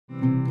A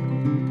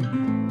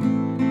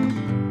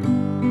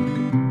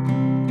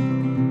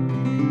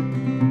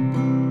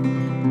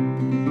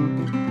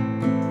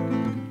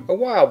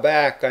while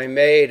back I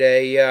made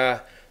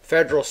a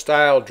federal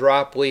style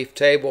drop leaf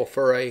table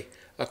for a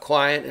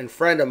client and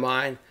friend of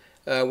mine.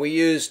 We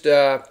used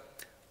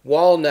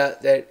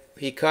walnut that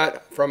he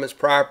cut from his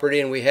property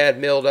and we had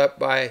milled up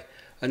by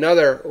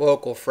another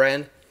local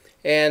friend,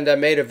 and I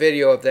made a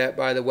video of that,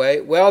 by the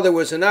way. Well, there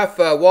was enough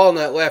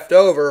walnut left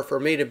over for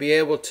me to be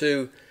able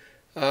to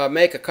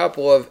make a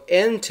couple of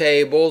end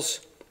tables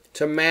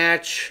to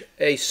match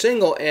a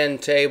single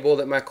end table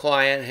that my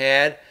client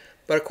had,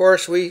 but of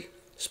course we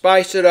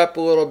spiced it up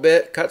a little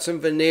bit, cut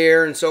some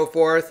veneer and so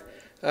forth.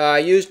 I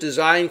used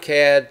Design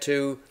CAD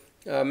to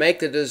make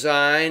the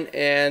design,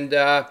 and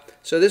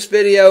so this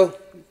video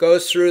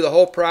goes through the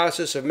whole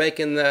process of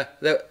making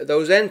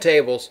those end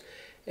tables.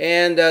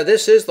 And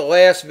this is the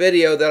last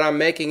video that I'm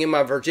making in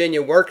my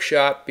Virginia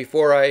workshop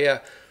before I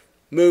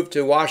move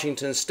to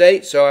Washington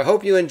State, so I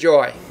hope you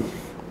enjoy.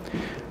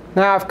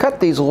 Now I've cut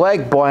these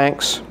leg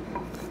blanks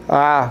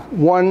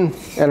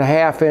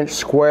 1.5 inch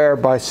square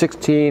by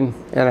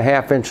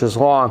 16.5 inches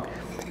long,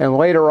 and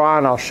later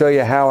on I'll show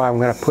you how I'm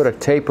going to put a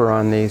taper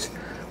on these.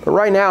 But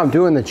right now I'm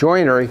doing the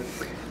joinery,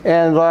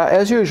 and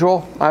as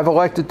usual I've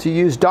elected to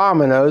use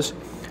dominoes.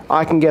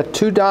 I can get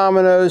 2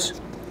 dominoes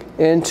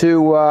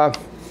into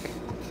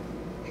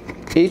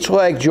each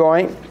leg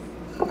joint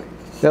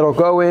that'll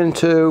go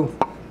into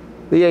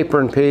the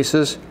apron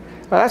pieces.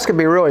 Now, that's going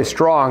to be really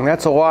strong.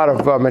 That's a lot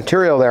of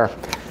material there.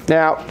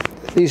 Now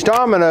these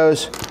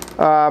dominoes,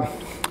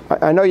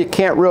 I know you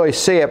can't really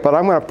see it, but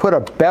I'm going to put a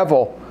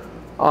bevel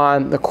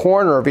on the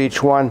corner of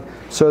each one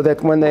so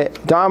that when the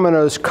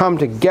dominoes come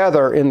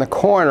together in the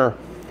corner,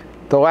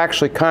 they'll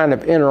actually kind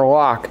of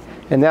interlock,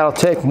 and that'll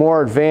take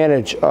more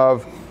advantage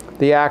of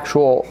the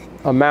actual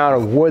amount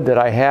of wood that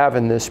I have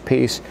in this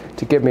piece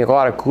to give me a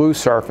lot of glue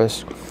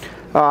surface.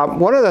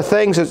 One of the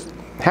things that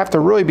you have to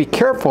really be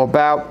careful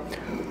about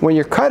when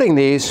you're cutting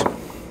these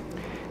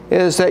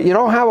is that you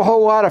don't have a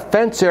whole lot of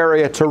fence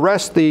area to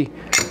rest the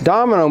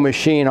domino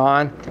machine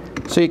on,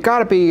 so you got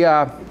to be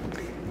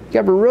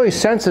really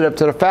sensitive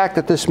to the fact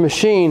that this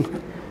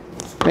machine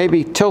may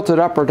be tilted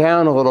up or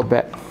down a little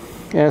bit.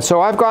 And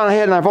so I've gone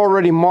ahead and I've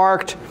already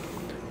marked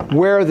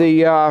where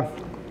the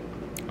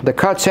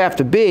cuts have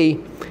to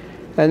be,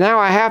 and now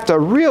I have to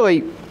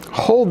really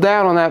hold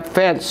down on that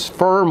fence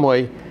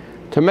firmly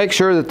to make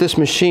sure that this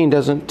machine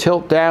doesn't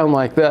tilt down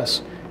like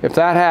this. If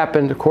that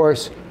happened, of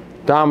course,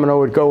 domino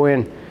would go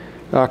in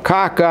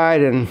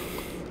cockeyed and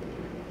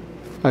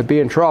I'd be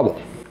in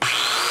trouble.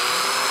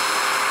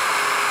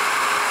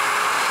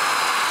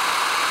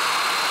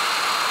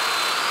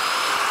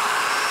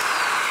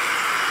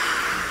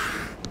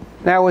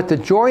 Now with the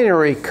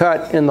joinery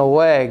cut in the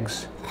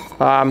legs,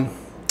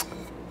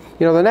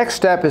 you know, the next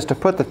step is to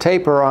put the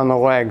taper on the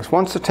legs.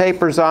 Once the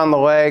taper's on the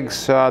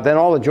legs, then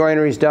all the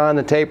joinery's done,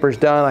 the taper's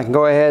done. I can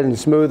go ahead and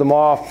smooth them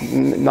off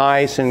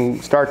nice and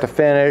start to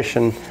finish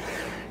and,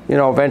 you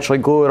know, eventually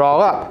glue it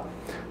all up.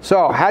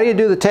 So how do you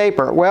do the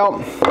taper?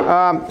 Well,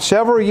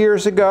 several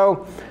years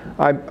ago,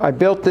 I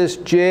built this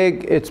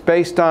jig. It's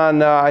based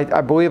on,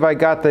 I believe I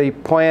got the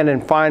plan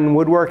in fine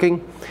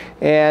woodworking,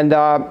 and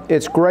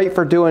it's great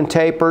for doing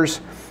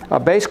tapers.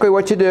 Basically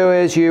what you do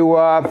is you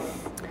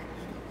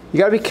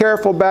got to be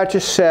careful about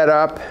your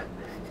setup.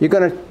 You're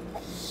going to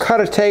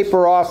cut a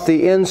taper off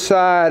the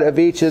inside of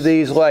each of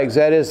these legs.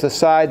 That is the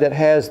side that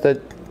has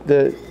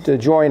the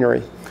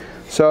joinery.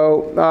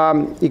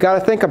 So you got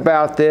to think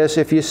about this.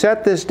 If you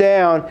set this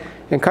down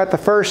and cut the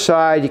first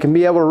side, you can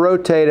be able to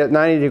rotate it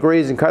 90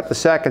 degrees and cut the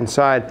second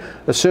side,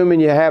 assuming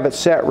you have it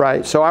set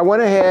right. So I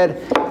went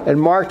ahead and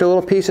marked a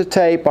little piece of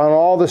tape on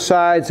all the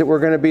sides that were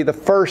going to be the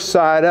first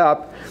side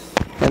up,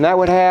 and that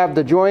would have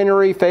the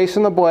joinery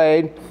facing the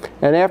blade.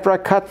 And after I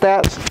cut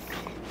that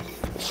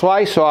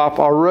slice off,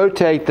 I'll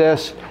rotate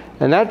this,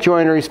 and that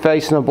joinery is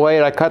facing the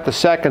blade. I cut the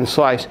second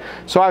slice.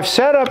 So I've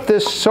set up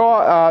this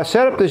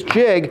this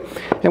jig,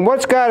 and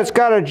it's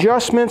got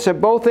adjustments at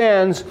both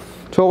ends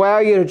to allow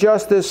you to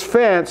adjust this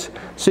fence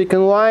so you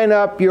can line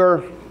up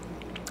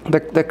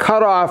the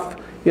cutoff,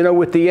 you know,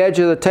 with the edge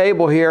of the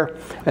table here.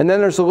 And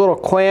then there's a little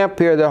clamp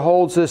here that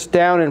holds this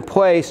down in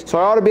place. So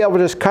I ought to be able to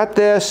just cut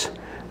this,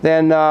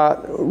 then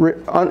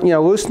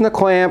loosen the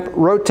clamp,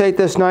 rotate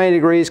this 90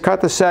 degrees, cut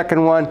the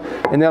second one,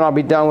 and then I'll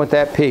be done with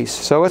that piece.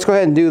 So let's go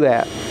ahead and do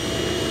that.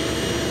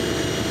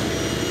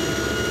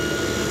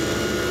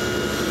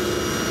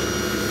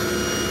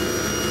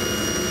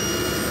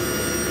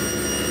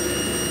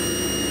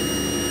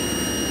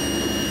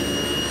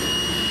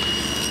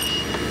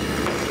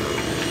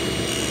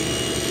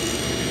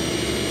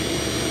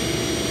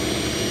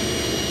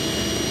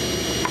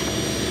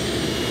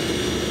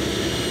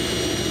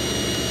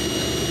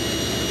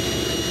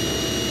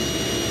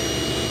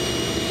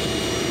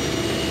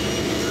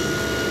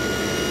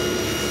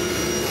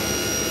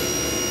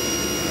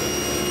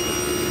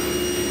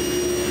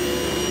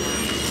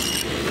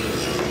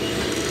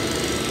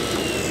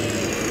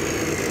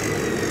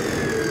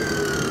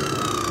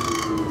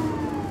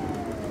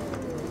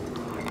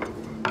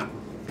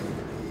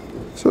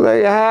 So there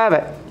you have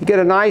it. You get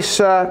a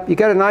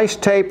nice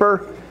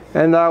taper,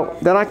 and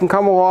then I can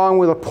come along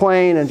with a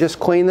plane and just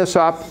clean this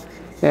up,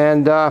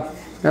 and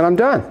I'm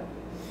done.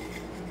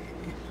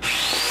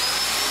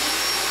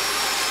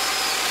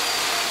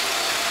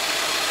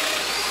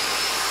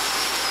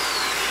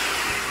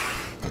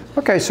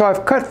 Okay, so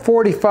I've cut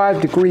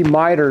 45-degree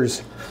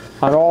miters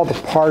on all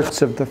the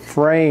parts of the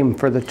frame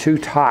for the two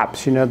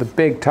tops, you know, the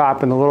big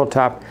top and the little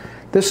top.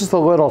 This is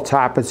the little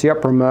top, it's the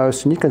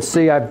uppermost, and you can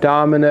see I've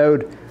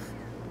dominoed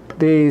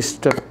these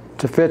to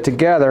fit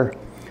together.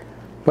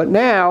 But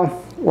now,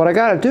 what I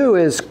got to do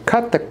is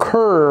cut the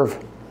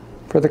curve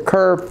for the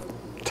curved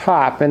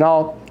top, and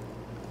I'll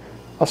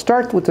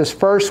start with this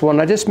first one.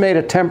 I just made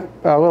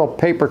a little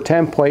paper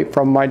template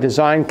from my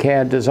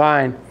DesignCAD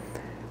design.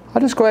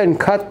 I'll just go ahead and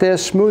cut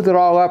this, smooth it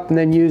all up, and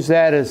then use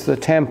that as the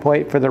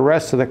template for the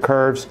rest of the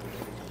curves.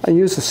 I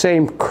use the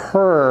same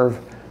curve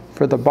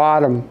for the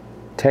bottom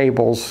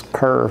table's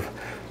curve.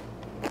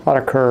 A lot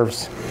of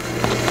curves.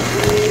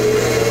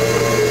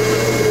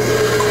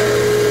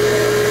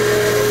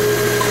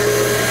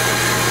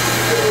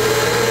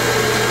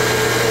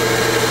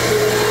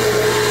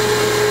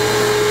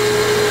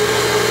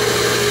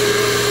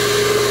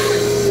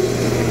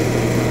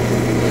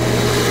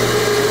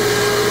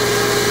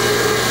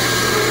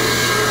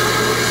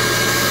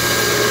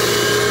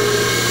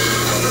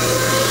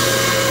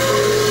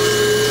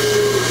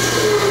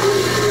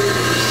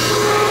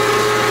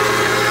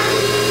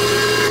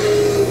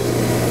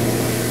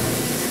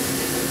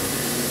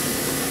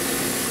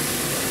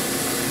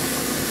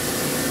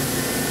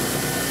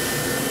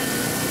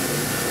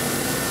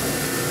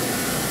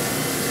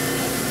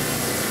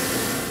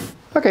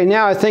 Okay,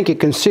 now I think you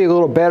can see a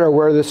little better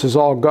where this is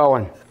all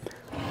going.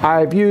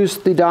 I've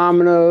used the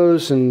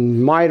dominoes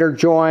and miter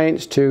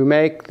joints to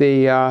make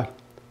the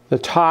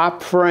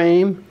top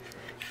frame,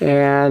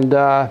 and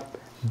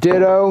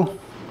ditto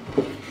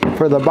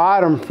for the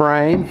bottom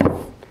frame.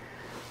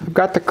 I've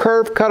got the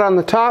curve cut on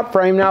the top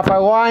frame. Now if I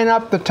line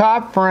up the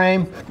top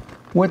frame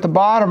with the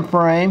bottom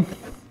frame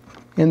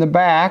in the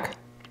back,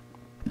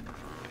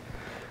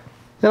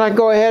 then I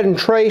go ahead and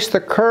trace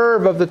the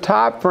curve of the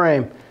top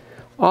frame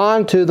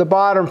onto the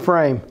bottom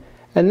frame.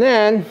 And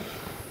then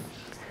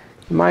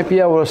you might be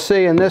able to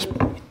see in this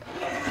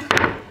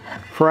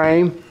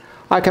frame,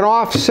 I can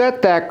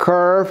offset that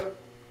curve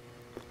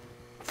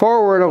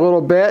forward a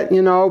little bit,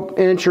 you know,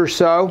 inch or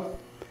so.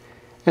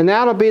 And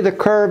that'll be the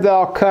curve that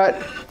I'll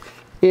cut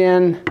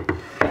in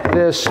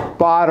this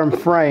bottom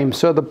frame.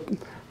 So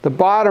the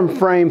bottom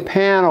frame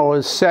panel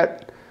is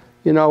set,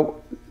 you know,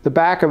 the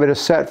back of it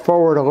is set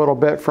forward a little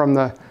bit from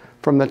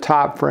the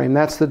top frame.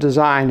 That's the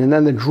design. And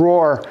then the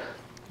drawer,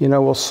 you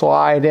know, will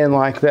slide in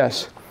like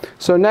this.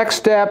 So next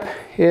step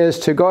is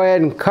to go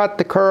ahead and cut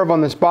the curve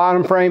on this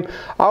bottom frame.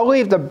 I'll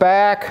leave the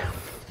back,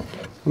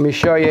 let me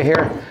show you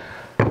here.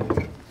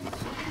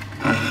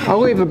 I'll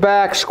leave the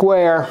back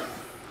square.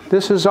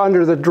 This is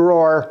under the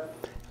drawer.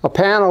 A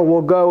panel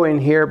will go in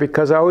here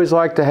because I always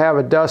like to have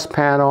a dust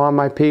panel on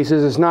my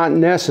pieces. It's not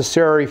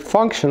necessary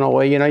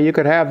functionally. You know, you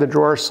could have the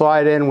drawer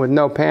slide in with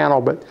no panel,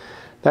 but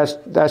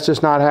that's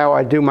just not how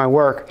I do my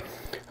work.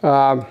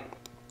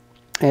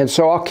 And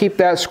so I'll keep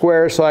that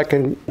square so I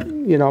can,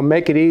 you know,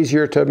 make it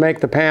easier to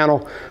make the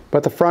panel.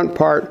 But the front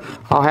part,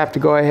 I'll have to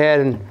go ahead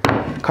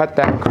and cut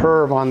that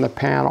curve on the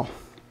panel.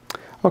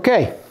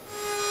 Okay.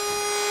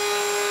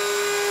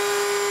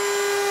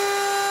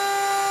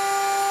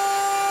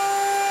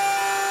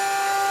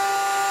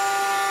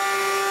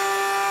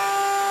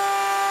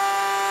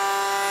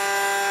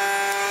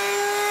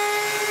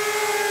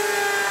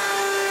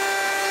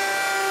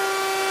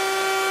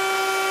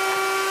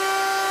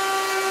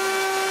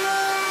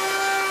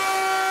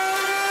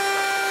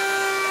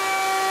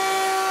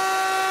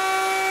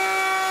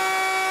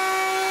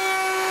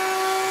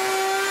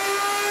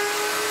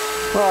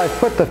 Well, I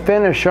put the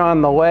finish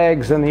on the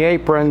legs and the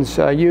aprons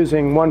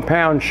using 1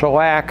 pound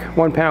shellac,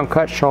 1 pound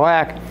cut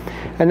shellac.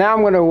 And now I'm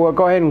going to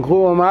go ahead and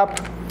glue them up.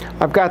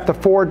 I've got the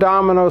 4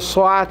 domino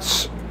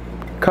slots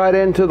cut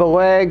into the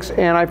legs,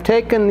 and I've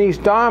taken these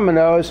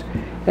dominoes,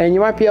 and you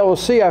might be able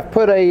to see I've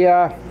put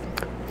a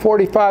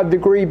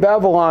 45-degree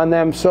bevel on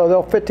them so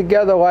they'll fit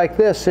together like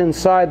this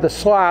inside the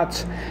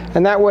slots.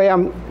 And that way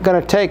I'm going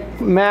to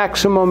take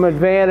maximum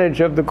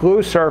advantage of the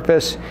glue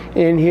surface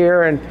in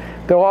here, and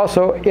they'll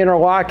also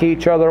interlock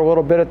each other a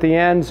little bit at the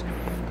ends.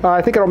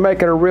 I think it'll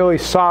make it a really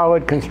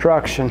solid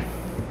construction.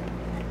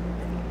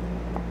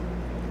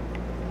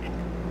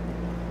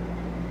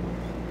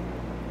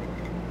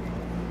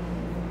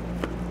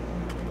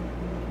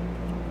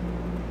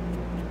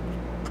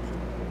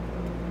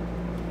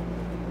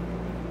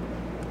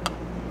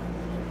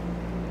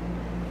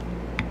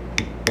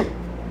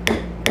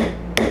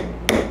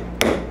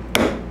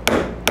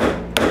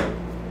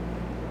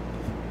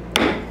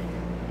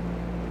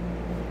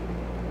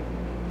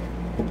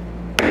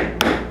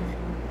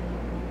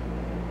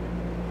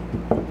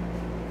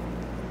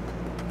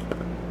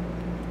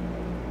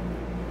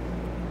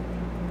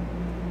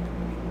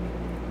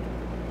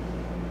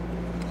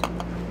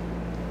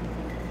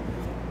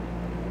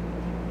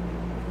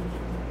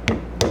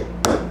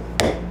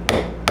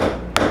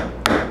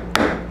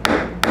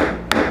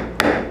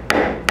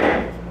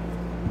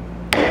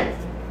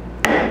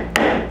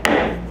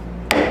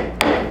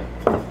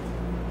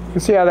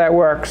 Let's see how that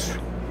works.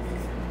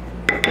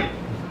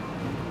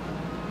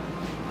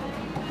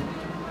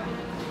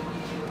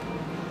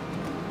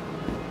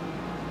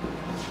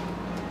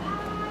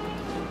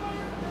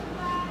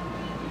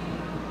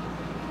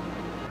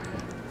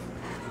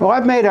 Well,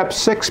 I've made up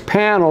 6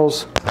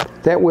 panels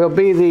that will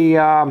be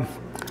the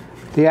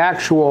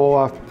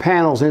actual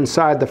panels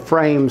inside the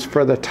frames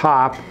for the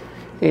top.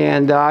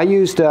 And I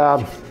used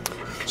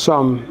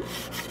some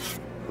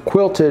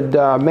quilted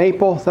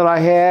maple that I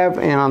have,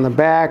 and on the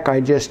back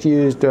I just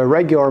used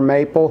regular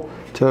maple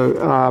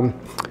to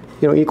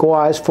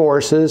equalize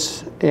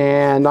forces.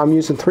 And I'm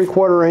using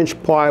 3/4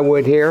 inch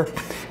plywood here.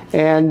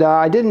 And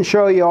I didn't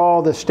show you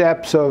all the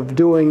steps of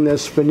doing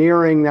this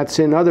veneering that's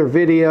in other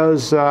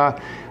videos.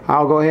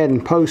 I'll go ahead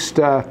and post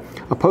a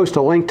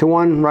link to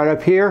one right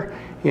up here,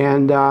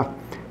 and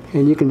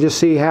you can just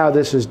see how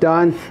this is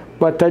done.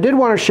 But I did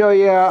want to show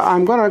you,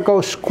 I'm going to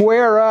go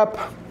square up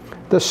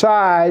the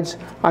sides.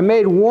 I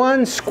made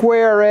one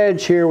square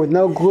edge here with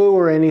no glue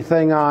or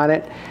anything on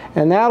it,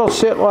 and that'll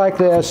sit like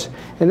this.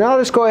 And I'll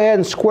just go ahead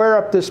and square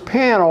up this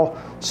panel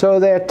so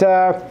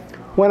that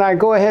when I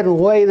go ahead and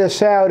lay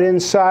this out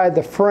inside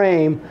the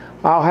frame,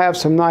 I'll have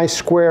some nice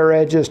square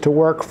edges to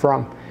work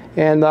from.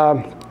 And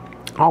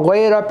I'll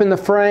lay it up in the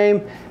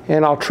frame,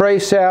 and I'll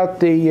trace out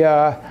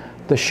the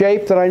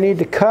shape that I need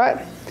to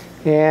cut,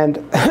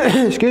 and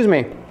excuse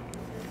me,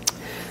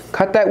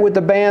 cut that with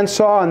the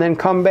bandsaw, and then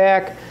come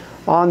back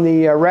on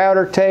the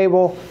router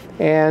table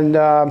and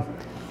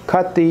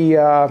cut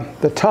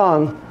the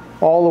tongue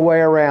all the way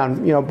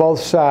around, both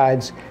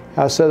sides,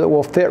 so that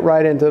we'll fit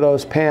right into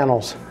those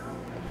panels,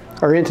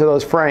 or into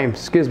those frames,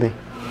 excuse me.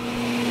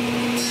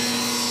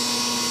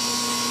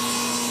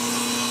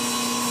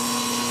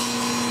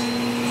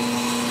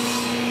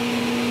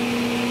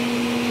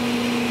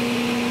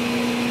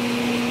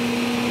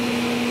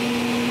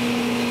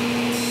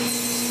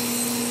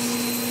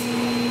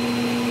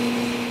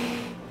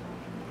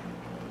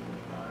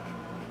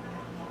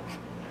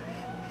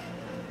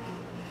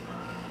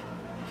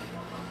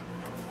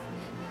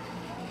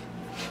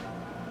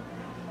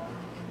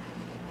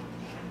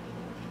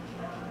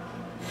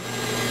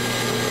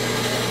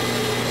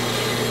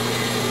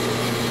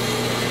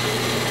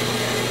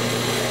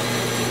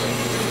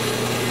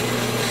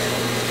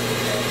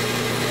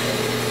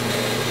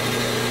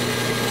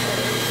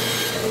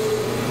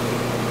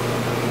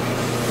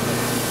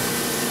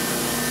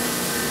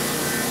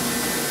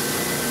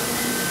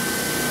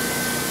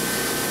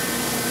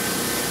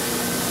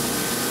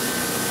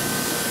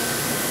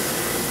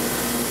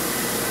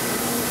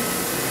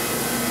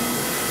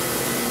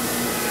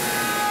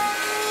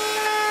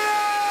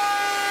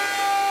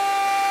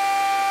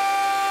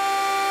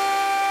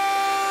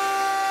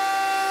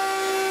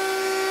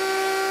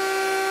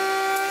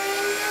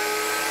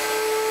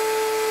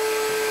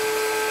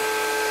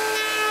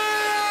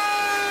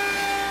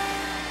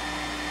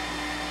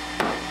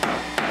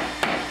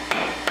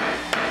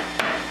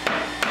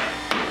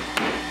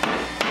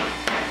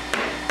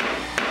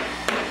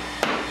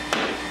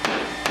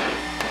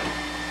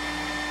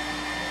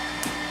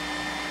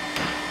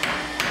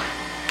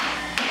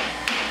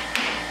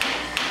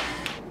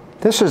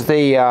 This is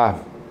the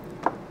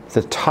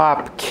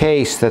top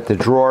case that the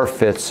drawer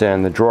fits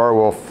in. The drawer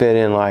will fit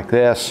in like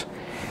this.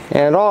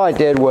 And all I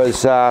did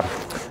was I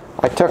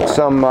took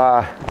some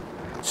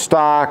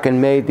stock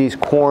and made these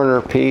corner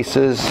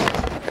pieces,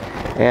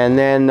 and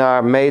then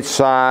made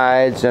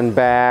sides and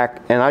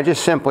back, and I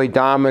just simply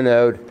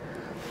dominoed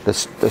the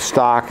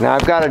stock. Now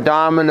I've got a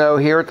domino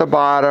here at the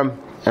bottom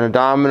and a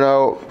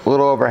domino a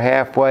little over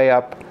halfway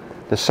up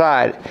the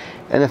side.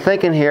 And the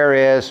thinking here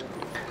is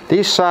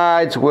these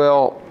sides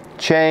will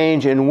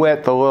change in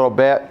width a little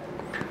bit.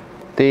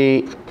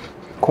 The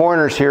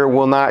corners here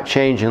will not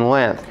change in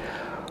length.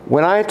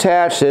 When I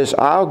attach this,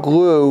 I'll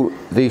glue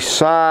the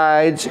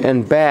sides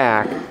and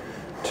back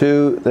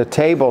to the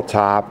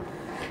tabletop,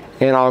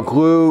 and I'll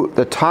glue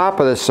the top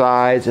of the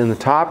sides and the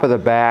top of the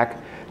back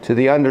to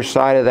the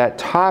underside of that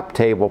top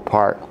table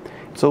part.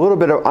 It's a little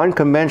bit of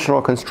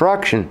unconventional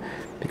construction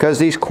because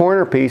these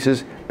corner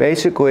pieces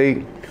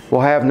basically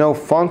will have no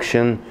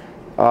function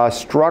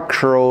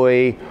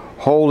structurally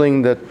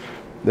holding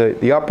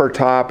the upper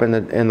top and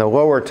the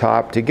lower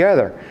top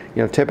together.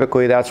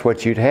 Typically that's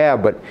what you'd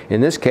have, but in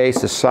this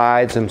case the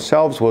sides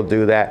themselves will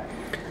do that.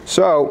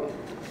 So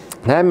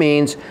that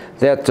means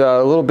that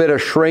a little bit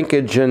of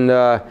shrinkage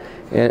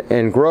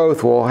and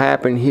growth will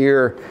happen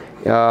here,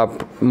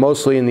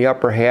 mostly in the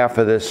upper half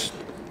of this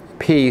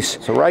piece.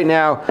 So right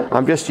now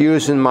I'm just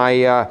using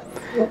my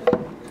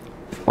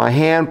my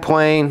hand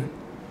plane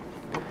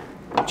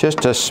just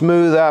to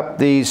smooth up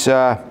these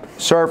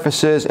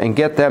surfaces and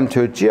get them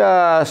to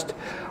just,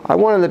 I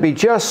want them to be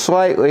just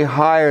slightly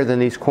higher than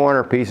these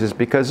corner pieces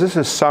because this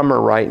is summer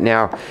right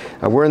now.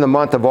 We're in the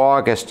month of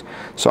August,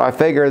 so I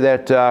figure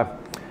that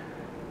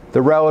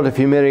the relative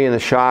humidity in the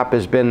shop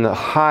has been the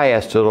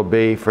highest it'll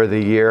be for the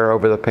year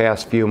over the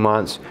past few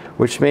months,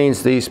 which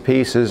means these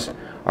pieces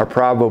are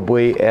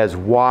probably as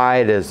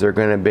wide as they're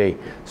going to be.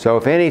 So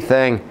if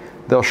anything,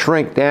 they'll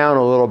shrink down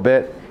a little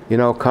bit you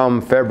know, come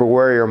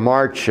February or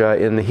March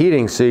in the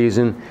heating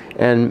season,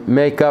 and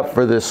make up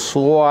for this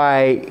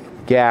slight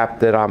gap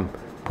that I'm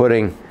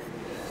putting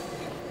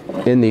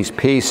in these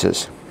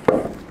pieces.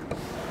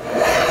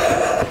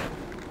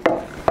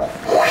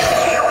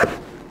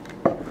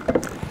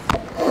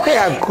 Okay,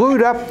 I've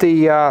glued up the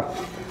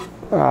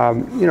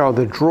you know,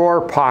 the drawer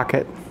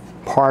pocket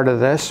part of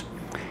this,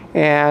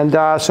 and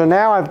so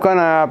now I'm going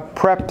to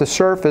prep the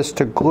surface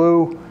to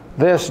glue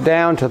this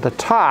down to the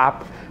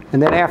top,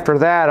 and then after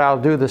that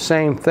I'll do the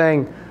same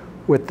thing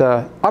with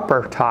the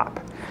upper top.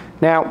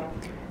 Now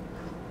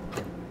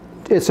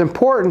it's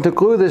important to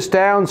glue this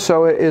down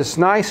so it is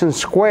nice and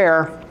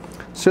square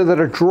so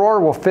that a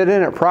drawer will fit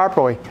in it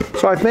properly.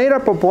 So I've made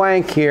up a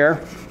blank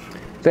here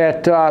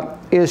that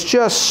is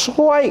just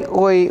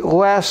slightly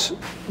less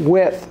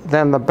width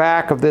than the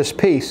back of this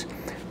piece.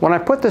 When I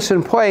put this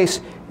in place,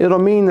 it'll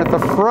mean that the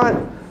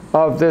front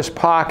of this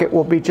pocket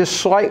will be just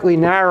slightly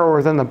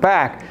narrower than the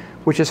back,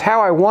 which is how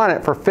I want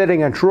it for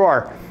fitting a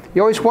drawer.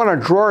 You always want a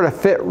drawer to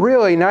fit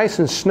really nice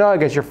and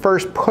snug as you're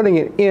first putting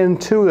it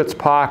into its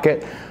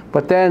pocket,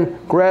 but then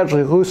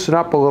gradually loosen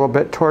up a little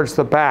bit towards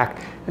the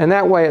back. And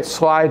that way it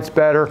slides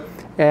better,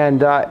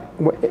 and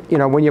you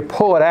know, when you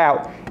pull it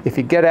out, if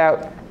you get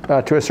out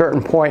to a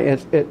certain point,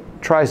 it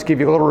tries to give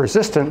you a little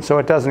resistance so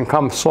it doesn't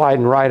come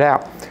sliding right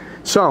out.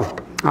 So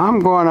I'm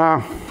going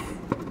to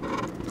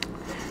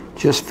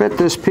just fit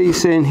this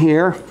piece in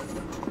here.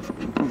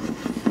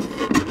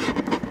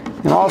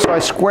 And also I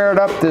squared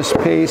up this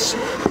piece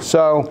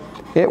so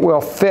it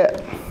will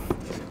fit.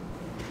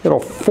 It'll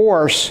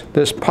force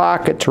this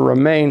pocket to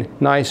remain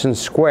nice and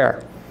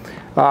square.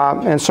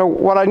 And so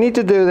what I need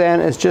to do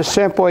then is just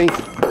simply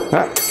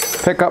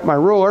pick up my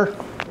ruler,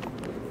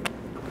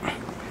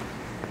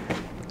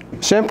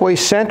 simply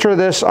center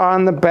this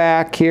on the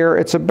back here.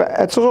 It's a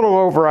little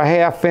over a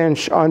 ½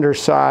 inch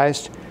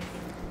undersized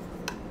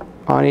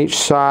on each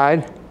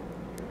side.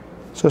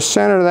 So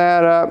center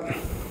that up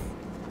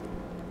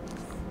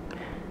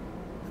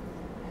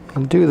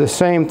and do the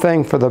same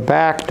thing for the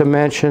back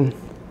dimension.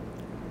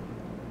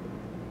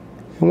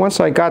 And once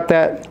I got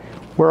that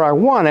where I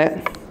want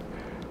it,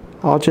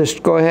 I'll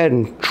just go ahead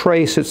and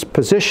trace its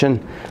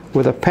position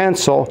with a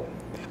pencil,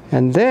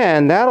 and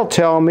then that'll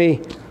tell me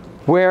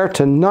where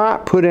to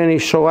not put any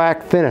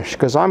shellac finish,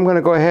 because I'm going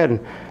to go ahead and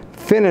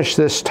finish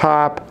this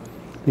top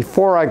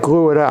before I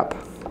glue it up.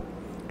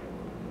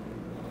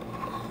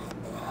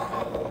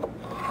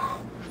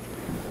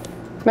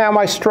 Now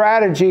my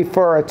strategy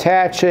for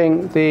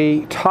attaching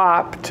the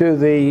top to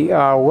the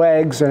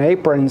legs and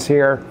aprons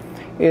here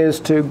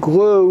is to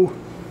glue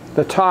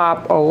the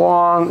top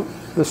along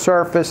the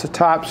surface, the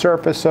top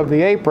surface of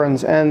the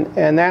aprons,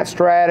 and that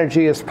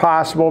strategy is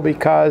possible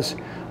because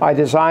I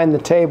designed the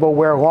table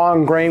where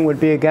long grain would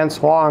be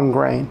against long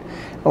grain.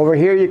 Over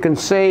here you can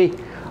see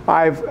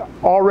I've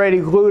already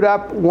glued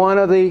up one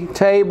of the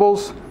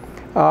tables,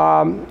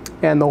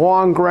 and the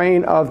long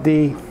grain of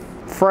the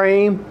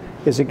frame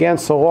is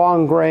against the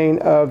long grain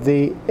of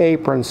the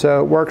apron,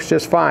 so it works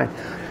just fine.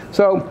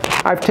 So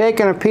I've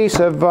taken a piece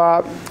of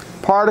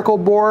particle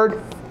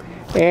board,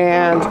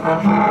 and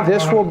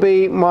this will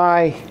be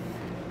my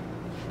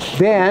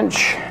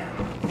bench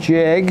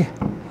jig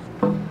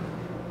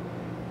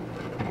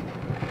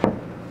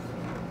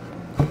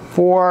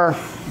for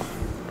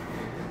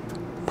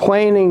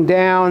planing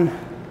down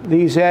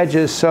these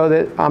edges so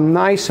that I'm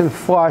nice and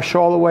flush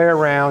all the way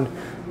around.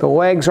 The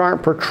legs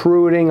aren't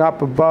protruding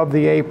up above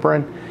the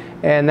apron,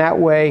 and that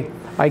way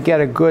I get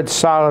a good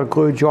solid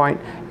glue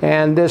joint.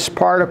 And this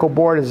particle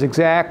board is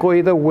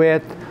exactly the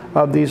width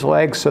of these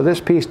legs, so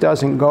this piece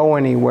doesn't go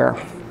anywhere.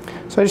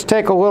 So I just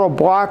take a little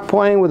block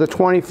plane with a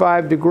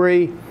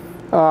 25-degree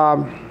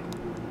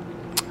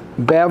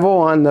bevel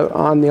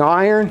on the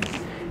iron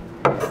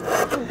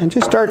and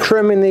just start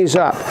trimming these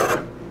up.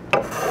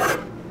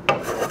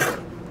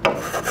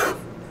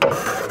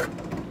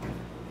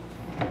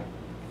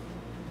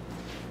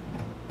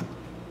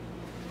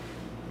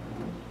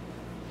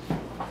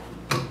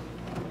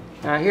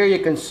 Now here you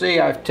can see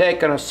I've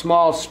taken a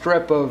small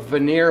strip of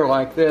veneer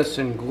like this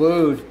and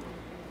glued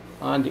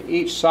onto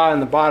each side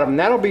and the bottom, and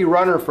that'll be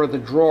runner for the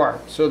drawer,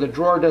 so the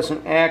drawer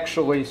doesn't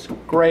actually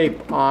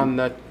scrape on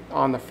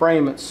the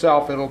frame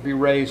itself. It'll be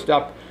raised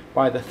up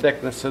by the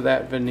thickness of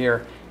that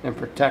veneer and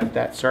protect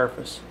that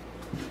surface.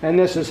 And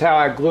this is how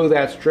I glue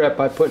that strip.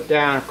 I put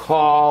down a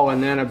caul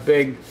and then a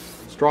big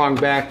strong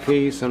back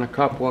piece and a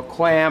couple of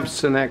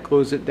clamps, and that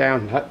glues it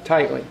down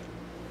tightly.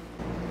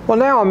 Well,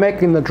 now I'm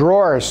making the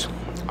drawers.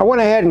 I went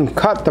ahead and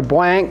cut the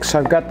blanks.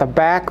 I've got the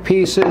back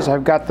pieces,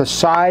 I've got the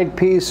side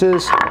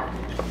pieces,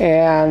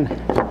 and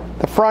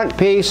the front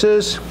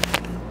pieces,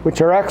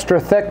 which are extra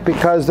thick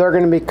because they're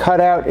going to be cut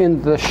out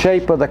in the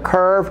shape of the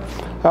curve.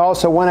 I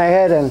also went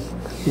ahead and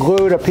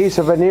glued a piece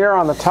of veneer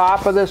on the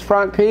top of this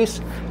front piece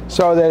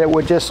so that it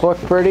would just look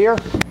prettier.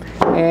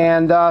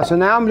 And so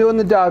now I'm doing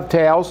the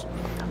dovetails.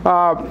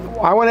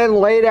 I went ahead and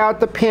laid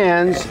out the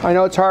pins. I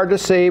know it's hard to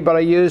see, but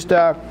I used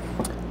a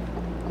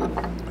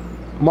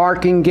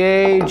marking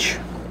gauge,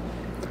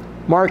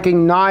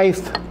 marking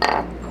knife,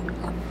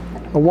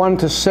 a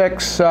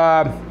 1:6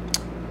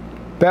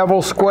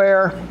 bevel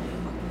square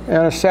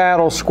and a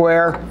saddle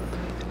square.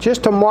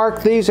 Just to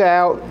mark these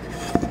out,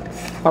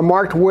 I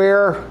marked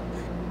where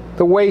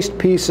the waist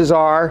pieces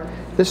are.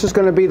 This is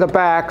going to be the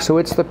back, so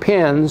it's the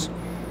pins.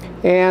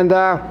 And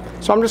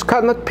so I'm just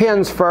cutting the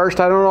pins first.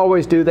 I don't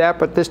always do that,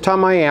 but this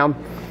time I am.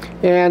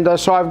 And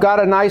so I've got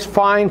a nice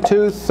fine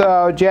tooth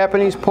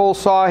Japanese pull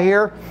saw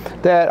here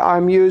that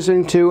I'm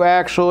using to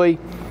actually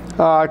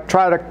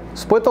try to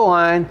split the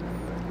line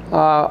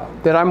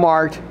that I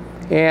marked.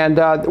 And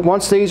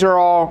once these are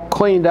all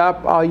cleaned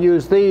up, I'll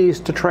use these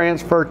to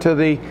transfer to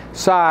the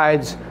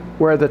sides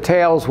where the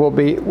tails will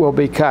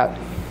be cut.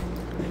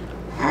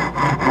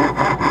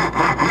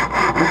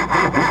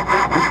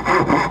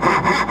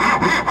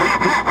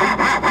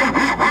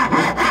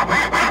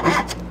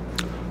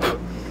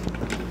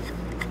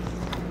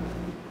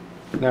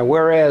 Now,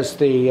 whereas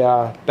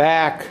the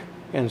back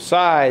and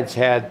sides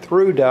had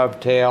through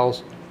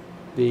dovetails,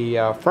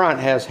 the front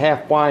has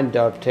half blind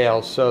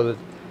dovetails, so that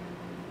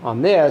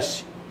on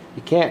this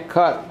you can't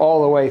cut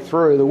all the way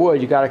through the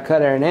wood. You got to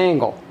cut at an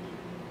angle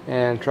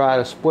and try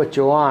to split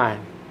your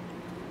line.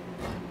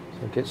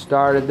 So get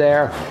started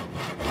there.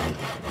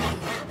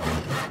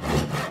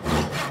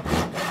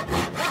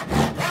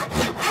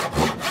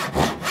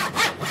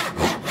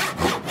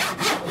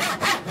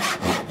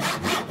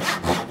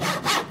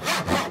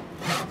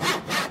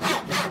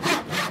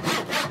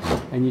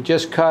 And you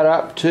just cut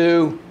up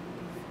to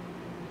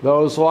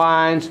those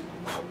lines,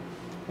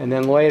 and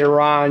then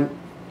later on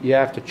you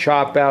have to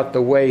chop out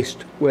the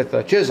waist with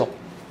a chisel.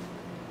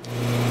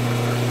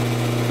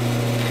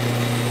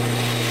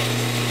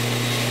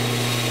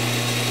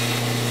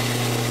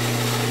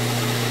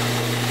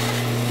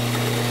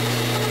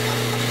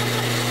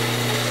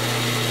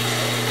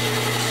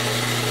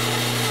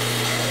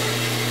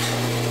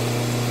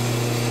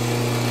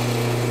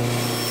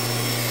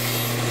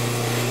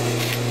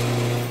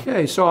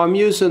 Okay, so I'm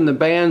using the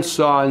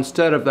bandsaw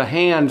instead of the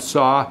hand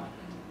saw.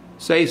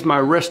 Saves my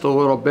wrist a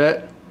little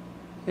bit.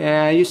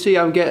 And you see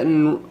I'm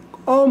getting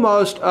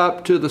almost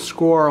up to the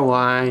score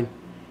line.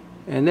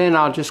 And then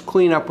I'll just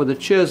clean up with a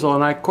chisel.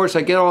 And of course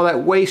I get all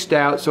that waste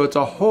out, so it's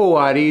a whole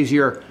lot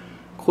easier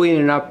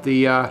cleaning up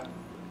the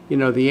you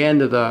know, the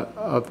end of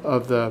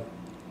the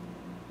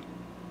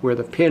where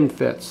the pin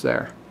fits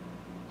there.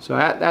 So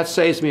that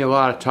saves me a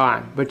lot of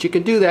time. But you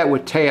can do that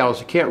with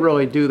tails. You can't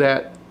really do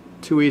that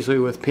too easily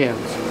with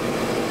pins.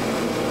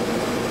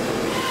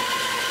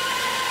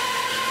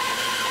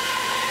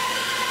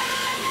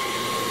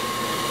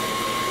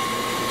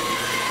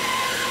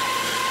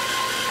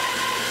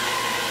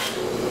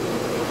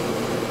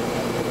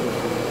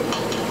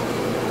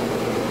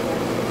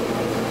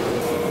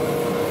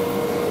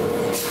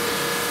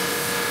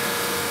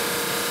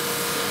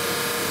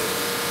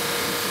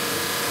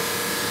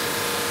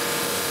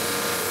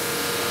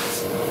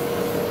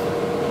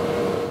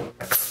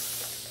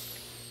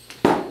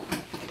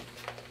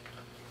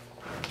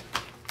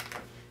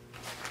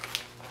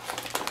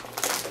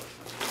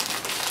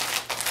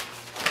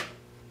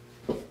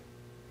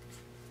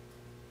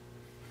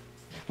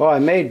 Well, I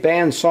made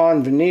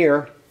bandsaw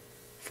veneer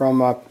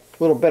from a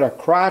little bit of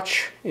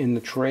crotch in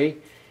the tree,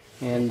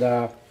 and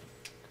I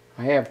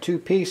have two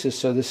pieces,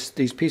 so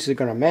these pieces are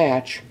going to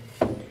match.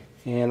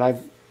 And I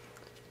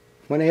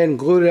went ahead and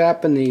glued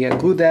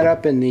that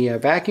up in the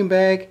vacuum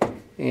bag,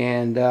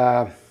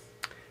 and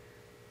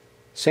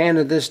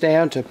sanded this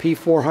down to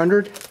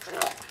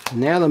P400.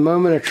 And now the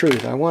moment of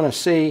truth. I want to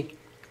see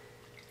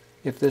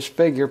if this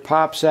figure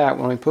pops out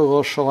when we put a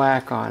little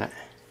shellac on it.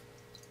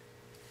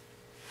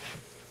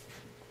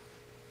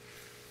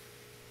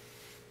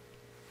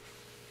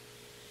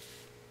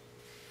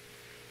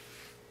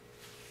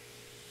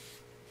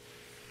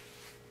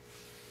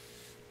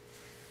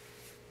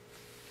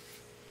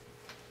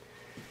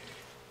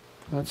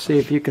 Let's see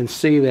if you can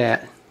see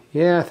that.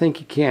 Yeah, I think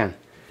you can.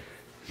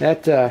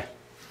 That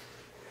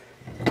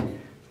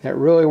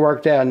really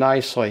worked out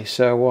nicely.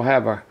 So we'll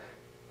have a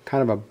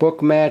kind of a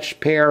book matched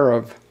pair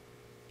of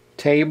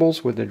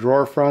tables with the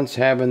drawer fronts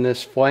having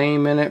this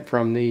flame in it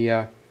from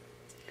the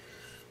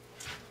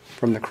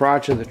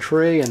crotch of the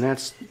tree, and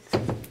that's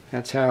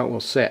how it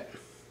will sit.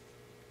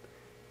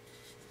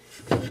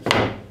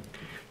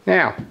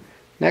 Now,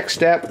 next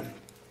step.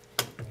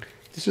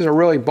 This is a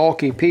really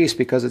bulky piece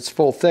because it's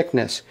full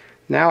thickness.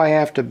 Now I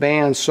have to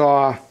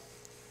bandsaw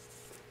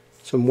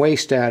some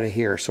waste out of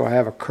here, so I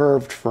have a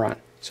curved front.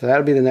 So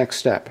that'll be the next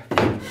step.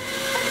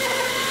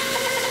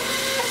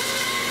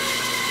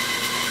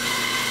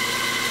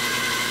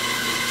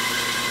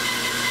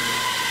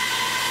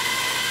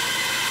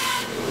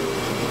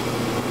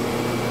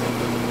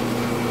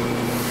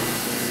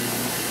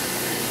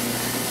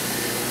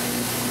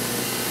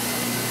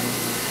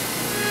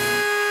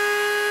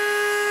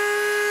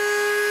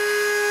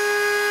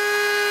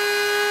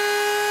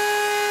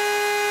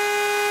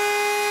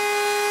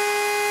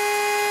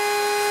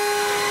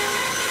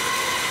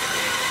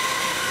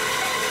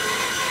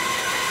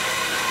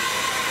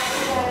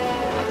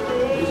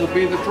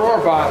 Be the drawer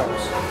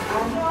bottoms.